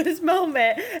referencing this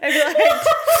moment and be like,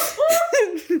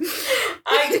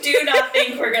 I do not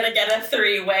think we're gonna get a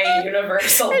 3-way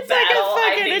universal battle.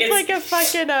 It's like a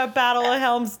fucking Battle of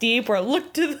Helm's Deep, where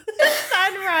look to the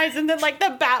sunrise, and then, like,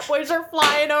 the Bat Boys are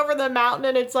flying over the mountain,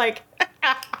 and it's like,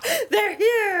 they're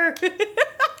here.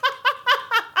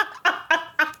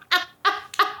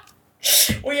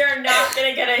 We are not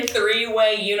gonna get a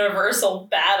 3-way universal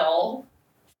battle.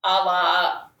 A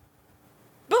la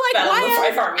but, like, why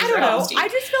farming. I don't know. I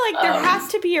just feel like there has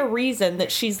to be a reason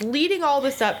that she's leading all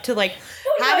this up to like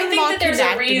having them all connect,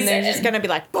 and they're just gonna be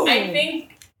like, boom. I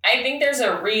think there's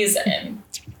a reason, and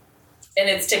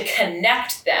it's to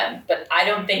connect them. But I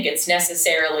don't think it's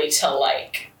necessarily to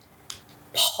like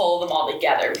pull them all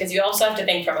together, because you also have to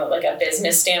think from a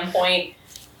business standpoint.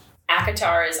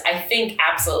 ACOTAR is, I think,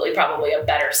 absolutely probably a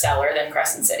better seller than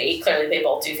Crescent City. Clearly, they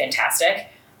both do fantastic.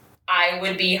 I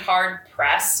would be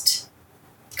hard-pressed.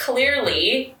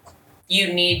 Clearly,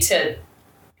 you need to,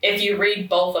 if you read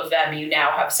both of them, you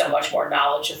now have so much more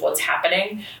knowledge of what's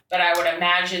happening. But I would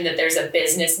imagine that there's a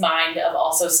business mind of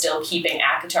also still keeping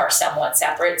ACOTAR somewhat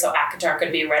separate, so ACOTAR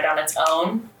could be read on its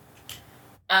own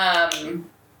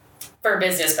for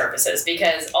business purposes.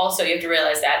 Because also you have to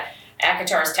realize that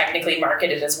ACOTAR is technically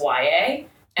marketed as YA,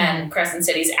 and Crescent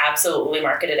City is absolutely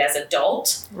marketed as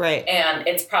adult. Right. And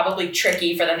it's probably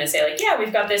tricky for them to say, like, yeah,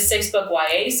 we've got this 6-book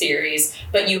YA series,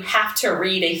 but you have to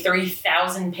read a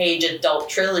 3,000-page adult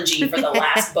trilogy for the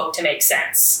last book to make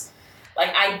sense.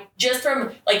 Like, just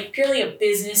from, like, purely a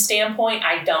business standpoint,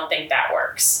 I don't think that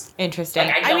works. Interesting.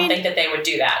 Like, I don't think that they would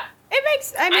do that. That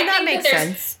makes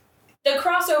sense. The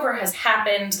crossover has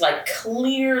happened, like,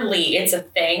 clearly it's a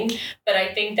thing, but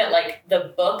I think that, like,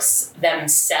 the books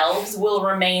themselves will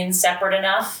remain separate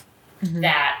enough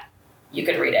that you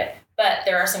could read it. But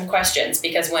there are some questions,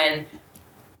 because when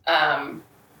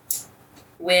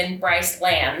Bryce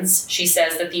lands, she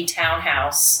says that the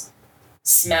townhouse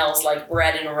smells like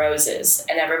bread and roses,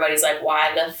 and everybody's like,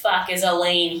 why the fuck is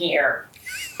Elaine here?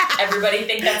 Everybody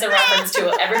thinks it's a reference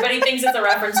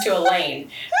to Elaine.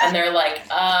 And they're like,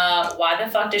 why the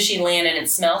fuck does she land and it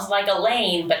smells like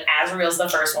Elaine, but Azriel's the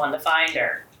first one to find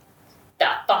her? The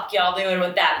fuck y'all doing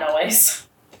with that noise?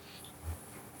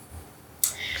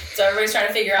 So everybody's trying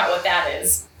to figure out what that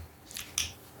is.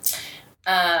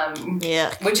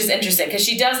 Which is interesting, because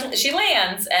she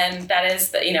lands, and that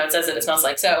is, it says that it smells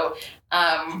like. So,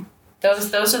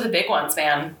 those are the big ones,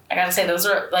 man. I gotta say, those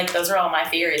are all my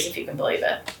theories, if you can believe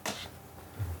it.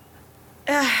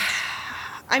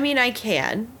 I mean, I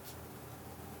can.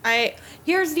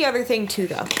 Here's the other thing too,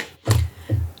 though,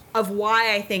 of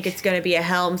why I think it's going to be a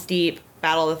Helm's Deep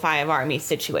Battle of the Five Armies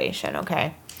situation.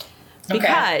 Okay.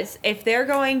 Because if they're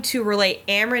going to relate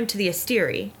Amren to the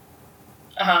Asteri,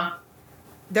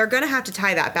 they're going to have to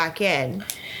tie that back in.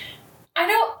 I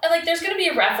know, like, there's going to be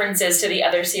references to the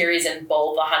other series in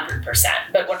both 100%.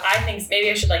 But what I think, maybe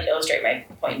I should, like, illustrate my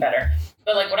point better.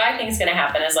 But, like, what I think is going to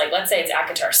happen is, like, let's say it's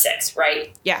ACOTAR 6,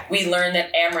 right? Yeah. We learn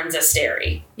that Amren's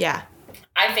Asteri. Yeah.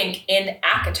 I think in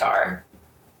ACOTAR,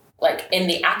 like, in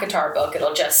the ACOTAR book,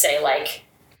 it'll just say, like,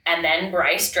 and then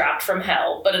Bryce dropped from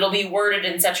hell. But it'll be worded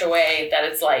in such a way that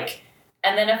it's like,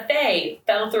 and then a Fae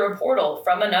fell through a portal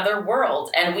from another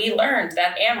world, and we learned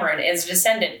that Amren is a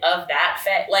descendant of that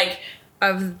Fae. Like,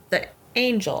 of the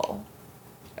angel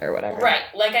or whatever. Right.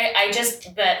 Like, I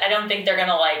don't think they're going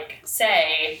to, like,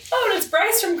 say, oh, it's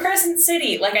Bryce from Crescent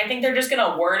City. Like, I think they're just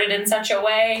going to word it in such a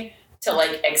way to,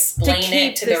 like, explain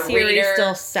it to the reader.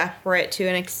 Still separate to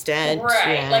an extent.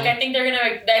 Right. Yeah. Like, I think they're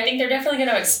definitely going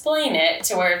to explain it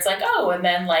to where it's like, oh, and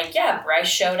then, like, yeah, Bryce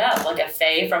showed up, like a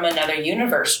Fae from another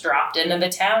universe dropped into the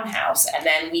townhouse. And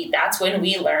then that's when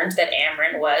we learned that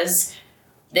Amren was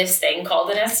this thing called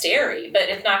an Asteri. But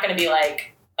it's not going to be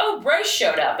like, oh, Bryce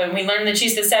showed up and we learned that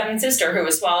she's the seventh sister who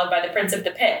was swallowed by the Prince of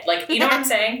the Pit. Like, you know what I'm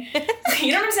saying?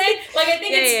 You know what I'm saying? Like, I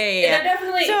think they're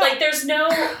definitely, so, like, there's no,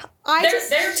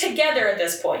 they're together at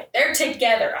this point. They're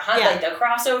together. Like, the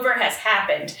crossover has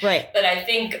happened. Right. But I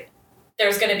think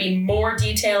there's going to be more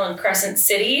detail in Crescent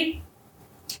City,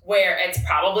 where it's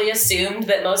probably assumed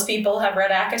that most people have read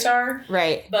ACOTAR.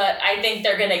 Right. But I think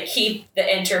they're going to keep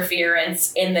the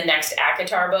interference in the next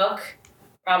ACOTAR book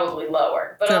probably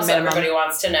lower. But also everybody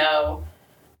wants to know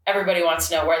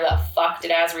where the fuck did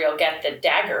Azriel get the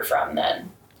dagger from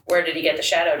then? Where did he get the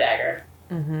shadow dagger?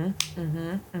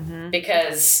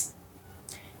 Because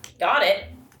got it.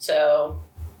 So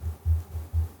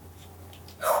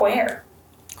where?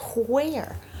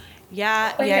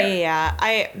 Yeah.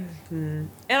 And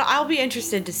I'll be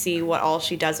interested to see what all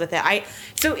she does with it.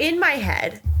 So in my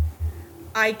head,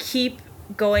 I keep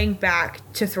going back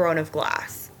to Throne of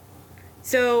Glass.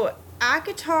 So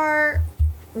ACOTAR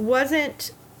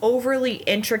wasn't overly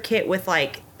intricate with,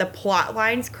 like, the plot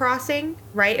lines crossing,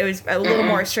 right? It was a little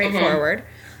more straightforward.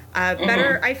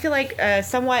 Better, I feel like,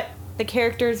 somewhat the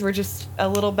characters were just a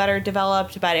little better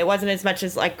developed, but it wasn't as much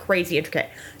as, like, crazy intricate.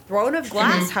 Throne of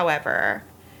Glass, however,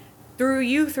 threw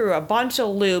you through a bunch of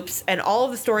loops, and all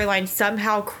of the storylines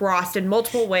somehow crossed in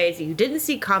multiple ways that you didn't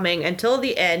see coming until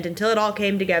the end, until it all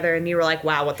came together, and you were like,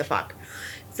 wow, what the fuck?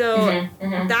 So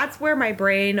that's where my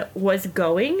brain was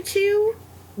going to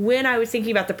when I was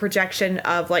thinking about the projection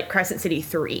of like Crescent City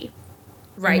 3.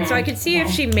 Right. So I could see if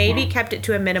she maybe kept it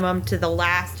to a minimum to the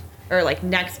last or like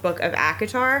next book of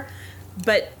ACOTAR.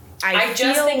 But I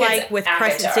feel like with ACOTAR.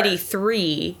 Crescent City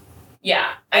 3,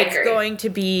 it's going to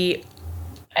be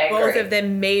both of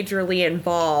them majorly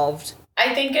involved.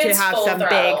 I think it's to have full some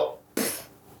throttle.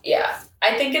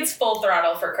 I think it's full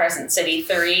throttle for Crescent City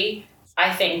 3.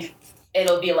 I think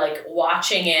it'll be like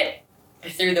watching it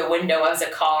through the window of the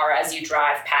car as you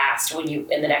drive past when you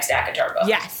in the next ACOTAR book.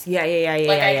 Yes. Yeah.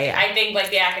 I think like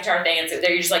the ACOTAR thing,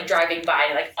 they're just like driving by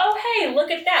and like, oh hey,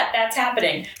 look at that, that's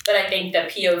happening. But I think the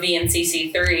POV in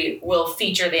CC3 will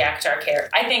feature the ACOTAR character.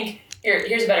 I think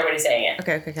here's a better way of saying it.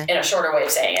 Okay. In a shorter way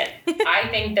of saying it, I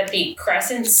think that the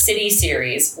Crescent City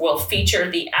series will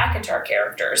feature the ACOTAR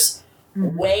characters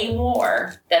way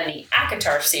more than the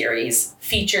ACOTAR series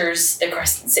features the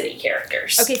Crescent City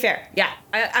characters. Okay, fair. Yeah,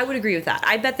 I would agree with that.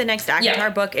 I bet the next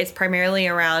ACOTAR book is primarily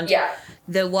around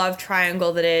the love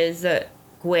triangle that is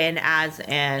Gwyn, Az,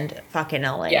 and fucking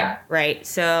Elaine. Yeah. Right?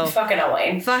 So fucking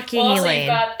Elaine.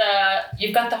 Elaine.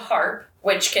 You've got the harp,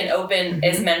 which can open,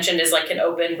 is mentioned as like can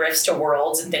open rifts to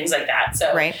worlds and things like that.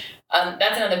 So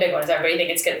that's another big one. Is everybody think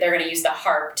it's good? They're going to use the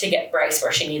harp to get Bryce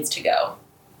where she needs to go.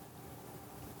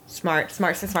 Smart.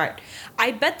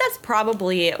 I bet that's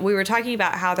probably, we were talking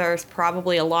about how there's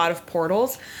probably a lot of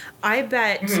portals. I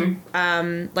bet,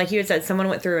 like you had said, someone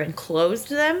went through and closed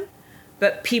them,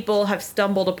 but people have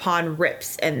stumbled upon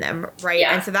rips in them, right?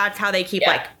 Yeah. And so that's how they keep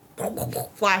like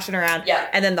flashing around. Yeah.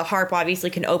 And then the harp obviously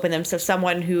can open them. So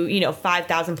someone who,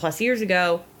 5,000 plus years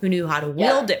ago, who knew how to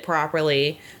wield it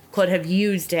properly, could have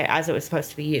used it as it was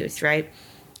supposed to be used, right?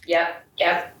 Yep.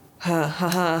 Man,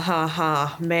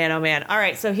 oh man. All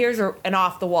right, so here's an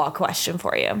off-the-wall question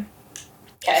for you.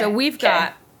 Okay. So we've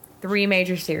got 3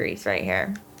 major series right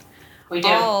here. We do.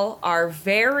 All are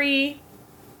very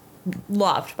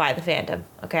loved by the fandom,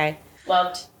 okay?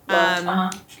 Loved.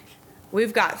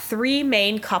 We've got 3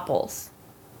 main couples.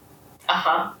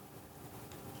 Out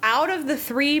of the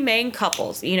 3 main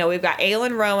couples, we've got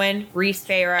Aelin, Rowan, Rhys,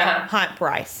 Feyre, Hunt,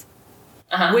 Bryce.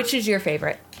 Which is your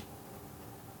favorite?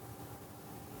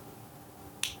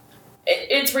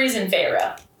 It's Rhys and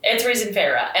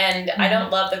Feyre. And I don't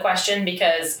love the question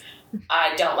because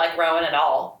I don't like Rowan at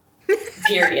all.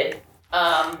 Period.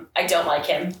 I don't like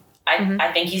him.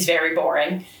 I think he's very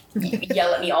boring.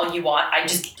 Yell at me all you want.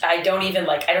 I don't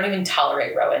even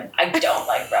tolerate Rowan. I don't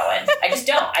like Rowan. I just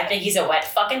don't. I think he's a wet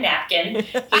fucking napkin.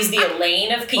 He's the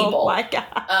Elaine of people. Oh my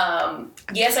God.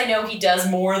 Yes, I know he does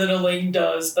more than Elaine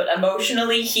does, but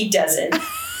emotionally he doesn't.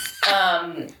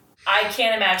 I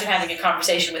can't imagine having a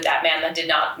conversation with that man that did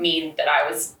not mean that I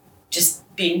was just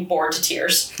being bored to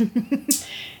tears.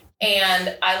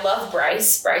 And I love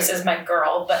Bryce. Bryce is my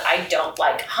girl, but I don't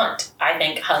like Hunt. I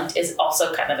think Hunt is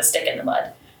also kind of a stick in the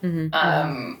mud.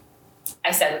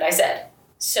 I said what I said.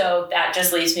 So that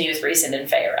just leaves me with Rhys and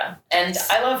Feyre. And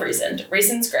I love Rhys.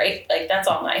 Rhys's great. Like, that's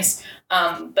all nice.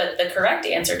 But the correct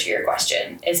answer to your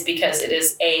question is because it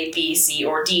is A, B, C,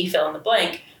 or D, fill in the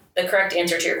blank. The correct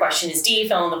answer to your question is D,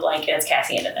 fill in the blank, and it's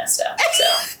Cassian and Nesta. So,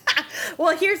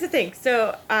 well, here's the thing.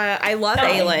 So, I love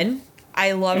Aelin.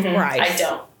 I love Bryce. I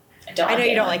don't I know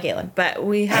you don't like Aelin, but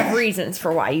we have reasons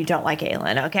for why you don't like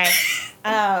Aelin, okay?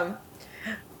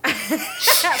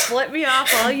 Flip me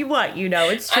off all you want.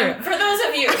 It's true. For those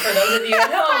of you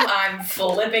at home, I'm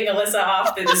flipping Alyssa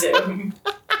off through the Zoom.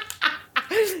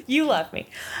 You love me.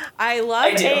 I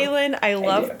love Aelin. I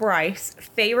love Bryce.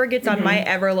 Feyre gets on my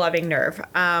ever-loving nerve.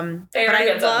 But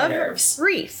I love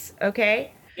Rhys,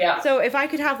 okay? Yeah. So if I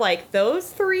could have, like, those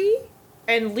 3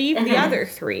 and leave the other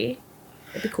 3,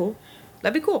 that'd be cool.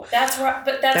 That's right.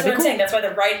 But that's what I'm saying. That's why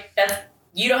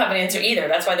you don't have an answer either.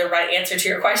 That's why the right answer to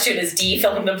your question is D,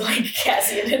 fill in the blank,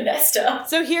 Cassian and Nesta.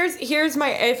 So here's my,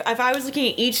 if I was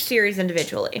looking at each series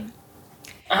individually,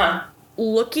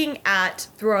 looking at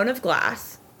Throne of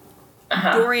Glass,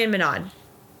 Dorian Manon.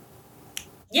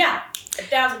 Yeah,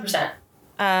 1,000%.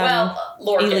 Lorcan.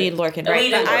 Elide Lorcan,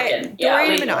 right? Lorcan.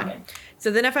 Dorian Manon. Lorcan. So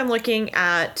then if I'm looking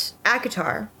at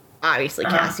ACOTAR, obviously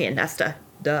Cassian, Nesta,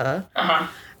 duh.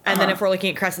 And then if we're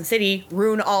looking at Crescent City,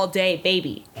 Rune all day,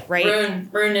 baby, right?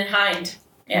 Rune and Hind.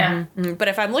 Yeah. But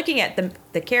if I'm looking at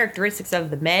the characteristics of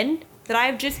the men that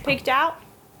I've just picked out.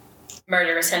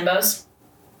 Murderous himbos.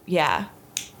 Yeah.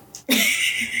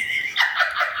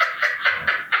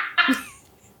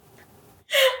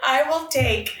 I will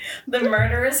take the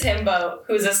murderous himbo,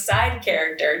 who's a side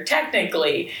character,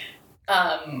 technically,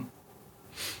 but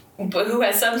who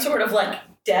has some sort of, like,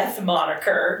 death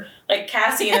moniker. Like,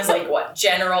 Cassian is like, what,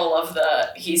 general of the,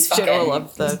 he's fucking... General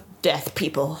of the death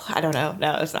people. I don't know.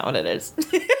 No, that's not what it is.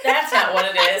 That's not what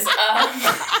it is.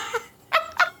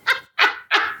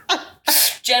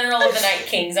 General of the Night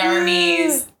King's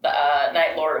armies, the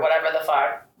Night Lord, whatever the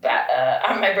fuck.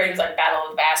 My brain was like Battle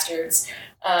of the Bastards.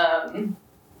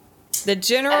 The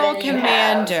General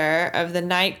Commander of the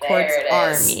Night Court's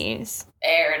armies.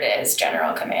 There it is,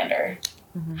 General Commander.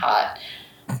 Mm-hmm. Hot.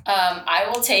 I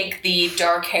will take the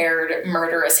dark-haired,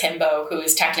 murderous himbo who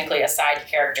is technically a side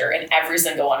character in every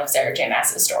single one of Sarah J.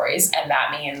 Maas's stories, and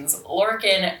that means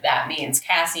Lorcan, that means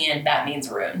Cassian, that means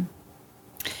Rune.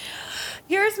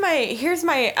 Here's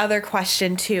my other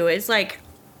question too, is like,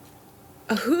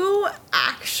 who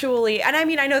actually, and I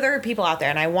mean, I know there are people out there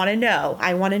and I want to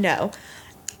know,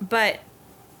 but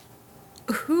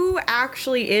who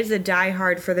actually is a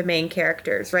diehard for the main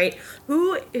characters, right?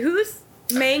 Whose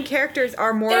main characters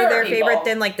are more their favorite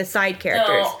than like the side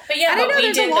characters? No, but yeah, and I know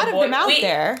there's a lot of them out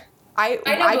there. I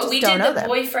just we don't did know the them.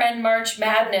 Boyfriend March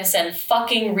Madness and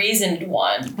fucking reasoned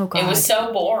one. Oh, God. It was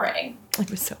so boring.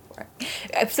 It was so boring.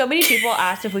 So many people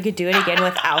asked if we could do it again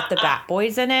without the Bat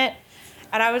Boys in it.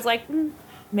 And I was like,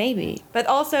 maybe. But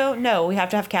also, no, we have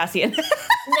to have Cassian.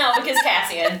 No, because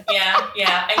Cassian.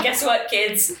 Yeah. And guess what,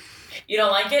 kids? You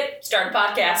don't like it? Start a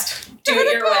podcast. Do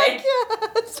it your way.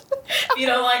 If you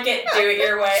don't like it, do it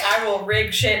your way. I will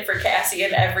rig shit for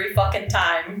Cassian every fucking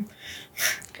time.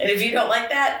 And if you don't like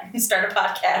that, start a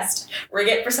podcast. Rig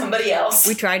it for somebody else.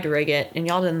 We tried to rig it, and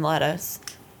y'all didn't let us.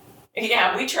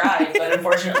 Yeah, we tried, but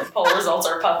unfortunately, poll results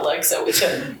are public, so we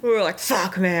couldn't. We were like,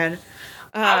 fuck, man.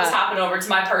 I was hopping over to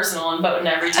my personal and voting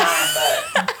every time,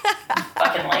 but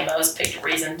fucking lame-os picked a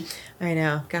reason. I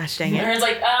know. Gosh dang it. And it's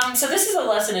like, so this is a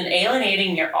lesson in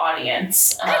alienating your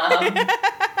audience.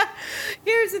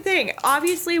 Here's the thing.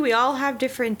 Obviously, we all have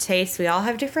different tastes. We all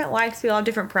have different likes. We all have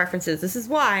different preferences. This is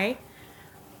why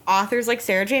authors like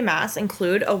Sarah J. Maas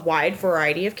include a wide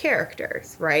variety of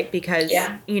characters, right? Because,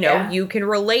 you can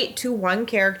relate to one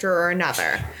character or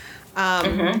another.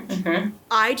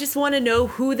 I just want to know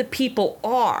who the people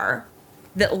are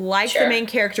that like the main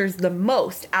characters the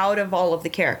most out of all of the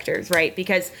characters, right?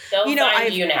 Because they'll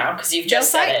find you now because you've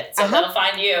just said it, so they'll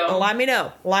find you. Let me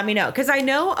know, because I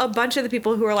know a bunch of the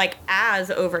people who are like Az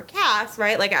over Cass,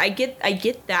 right? Like I get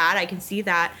that, I can see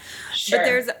that,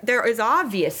 but there is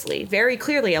obviously very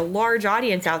clearly a large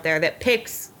audience out there that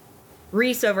picks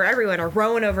Rhys over everyone, or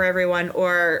Rowan over everyone,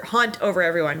 or Hunt over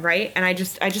everyone, right? And I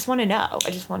just want to know.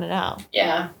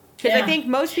 Yeah. Because I think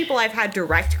most people I've had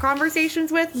direct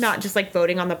conversations with, not just like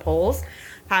voting on the polls,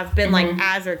 have been like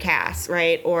Az or Cass,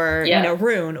 right? Or,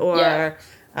 Rune, or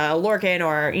Lorcan,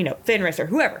 or, Fenris, or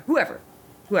whoever.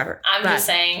 I'm just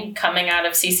saying, coming out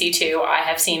of CC2, I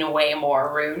have seen way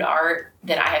more Rune art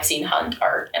than I have seen Hunt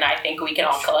art. And I think we can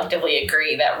all collectively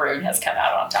agree that Rune has come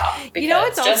out on top. You know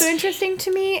what's also interesting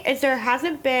to me is there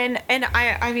hasn't been, and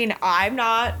I mean, I'm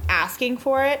not asking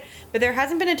for it, but there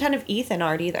hasn't been a ton of Ethan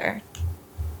art either.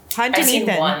 Hunt and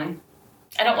Ethan. One.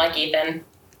 I don't like Ethan.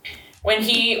 When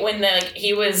he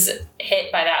was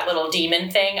hit by that little demon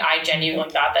thing, I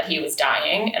genuinely thought that he was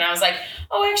dying. And I was like,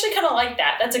 oh, I actually kind of like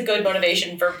that. That's a good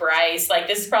motivation for Bryce. Like,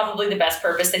 this is probably the best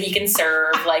purpose that he can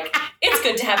serve. Like, it's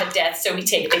good to have a death so we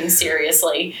take things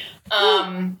seriously.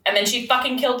 And then she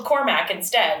fucking killed Cormac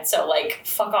instead. So, like,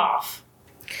 fuck off.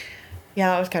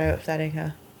 Yeah, that was kind of upsetting,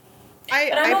 huh?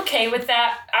 But I'm okay with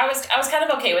that. I was kind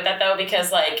of okay with that, though,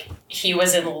 because, like, he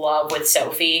was in love with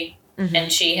Sophie. Mm-hmm.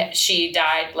 And she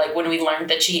died, like, when we learned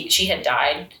that she had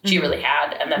died, she really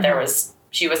had, and that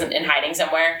she wasn't in hiding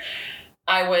somewhere.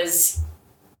 I was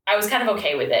kind of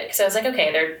okay with it, because I was like,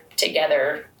 okay, they're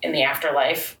together in the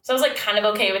afterlife. So I was, like, kind of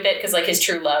okay with it, because, like, his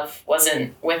true love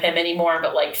wasn't with him anymore,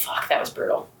 but, like, fuck, that was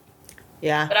brutal.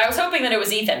 Yeah. But I was hoping that it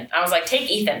was Ethan. I was like, take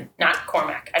Ethan, not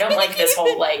Cormac. I don't like this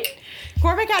whole, like...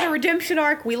 Cormac had a redemption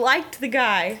arc. We liked the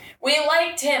guy. We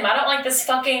liked him. I don't like this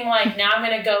fucking, like, now I'm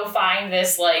gonna go find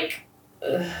this, like,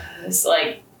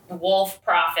 wolf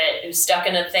prophet who's stuck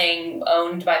in a thing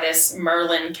owned by this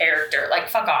Merlin character. Like,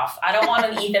 fuck off. I don't want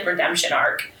an Ethan redemption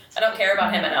arc. I don't care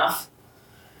about him enough.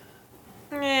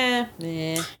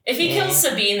 If he kills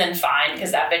Sabine, then fine,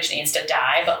 because that bitch needs to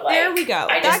die, but, like... There we go.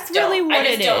 I just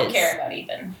don't care about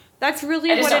Ethan. That's really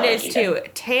what it is, too.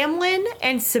 Tamlin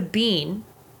and Sabine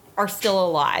are still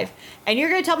alive. And you're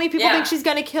going to tell me people think she's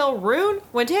going to kill Rune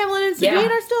when Tamlin and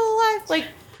Sabine are still alive? Like,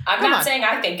 I'm not saying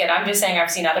I think it. I'm just saying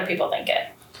I've seen other people think it.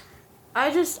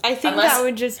 I think that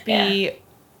would just be... Yeah.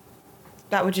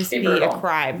 That would just be a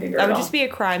crime. That would just be a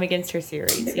crime against her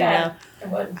series, you know? It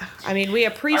would. I mean, we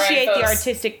appreciate the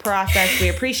artistic process. We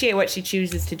appreciate what she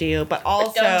chooses to do, but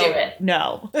also... But don't do it.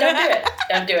 No. Don't do it.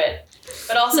 Don't do it.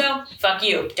 But also, fuck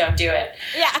you. Don't do it.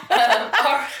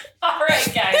 Yeah. All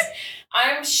right, guys.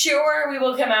 I'm sure we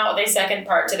will come out with a second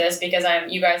part to this because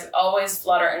you guys always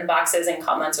flood our inboxes and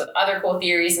comments with other cool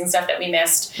theories and stuff that we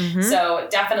missed. Mm-hmm. So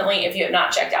definitely, if you have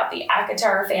not checked out the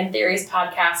ACOTAR Fan Theories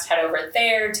podcast, head over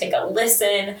there, take a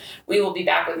listen. We will be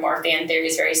back with more fan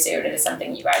theories very soon. It is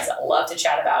something you guys love to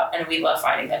chat about, and we love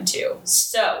finding them too.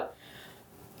 So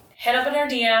hit up in our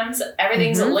DMs.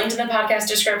 Everything's linked in the podcast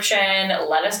description.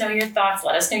 Let us know your thoughts.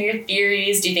 Let us know your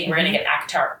theories. Do you think we're going to get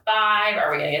ACOTAR 5?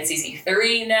 Are we going to get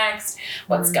CC3 next?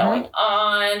 What's going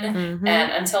on?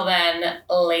 And until then,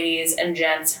 ladies and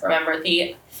gents, remember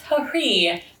the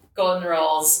 3 golden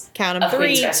rules of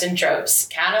Queen's Quest and Tropes.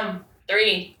 Count them.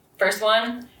 3. First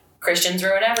one, Christians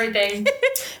ruin everything.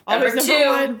 Number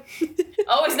 2.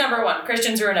 Always number 1.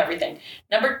 Christians ruin everything.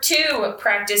 Number 2,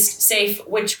 practice safe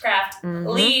witchcraft,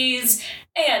 please.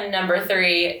 And number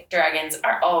 3, dragons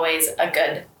are always a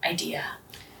good idea.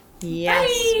 Yes.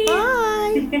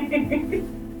 Bye.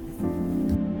 Bye.